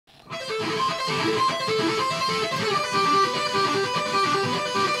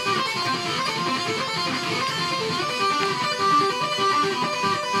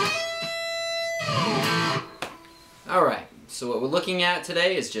so what we're looking at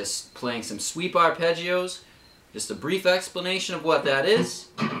today is just playing some sweep arpeggios. Just a brief explanation of what that is.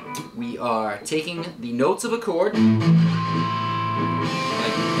 We are taking the notes of a chord, like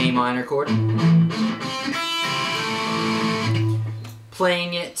A minor chord,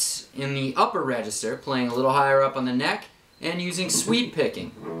 playing it in the upper register, playing a little higher up on the neck, and using sweep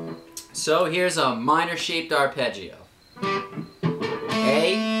picking. So here's a minor shaped arpeggio.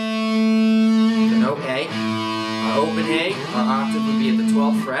 A, the note A, our open A, our octave would be at the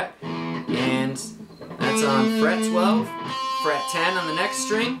 12th fret, and that's on fret 12, fret 10 on the next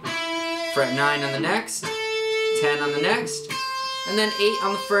string, fret 9 on the next, 10 on the next, and then 8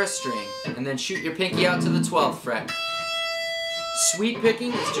 on the first string, and then shoot your pinky out to the 12th fret. Sweep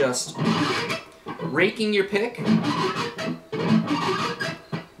picking is just raking your pick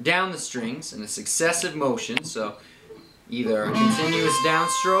down the strings in a successive motion, so either a continuous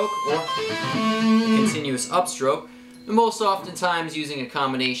downstroke or a continuous upstroke, and most oftentimes using a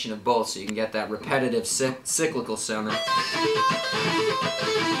combination of both so you can get that repetitive cyclical sound.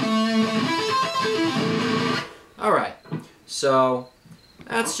 Alright, so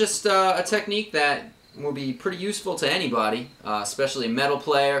that's just a technique that will be pretty useful to anybody, especially a metal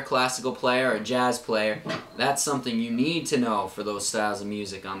player, classical player, or jazz player. That's something you need to know for those styles of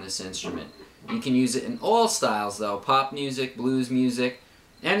music on this instrument. You can use it in all styles though, pop music, blues music,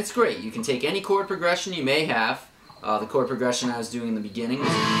 and it's great. You can take any chord progression you may have. The chord progression I was doing in the beginning was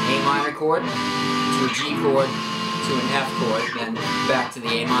an A minor chord, to a G chord, to an F chord, then back to the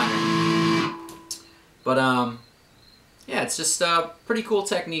A minor. But yeah, it's just a pretty cool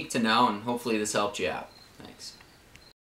technique to know, and hopefully this helped you out. Thanks.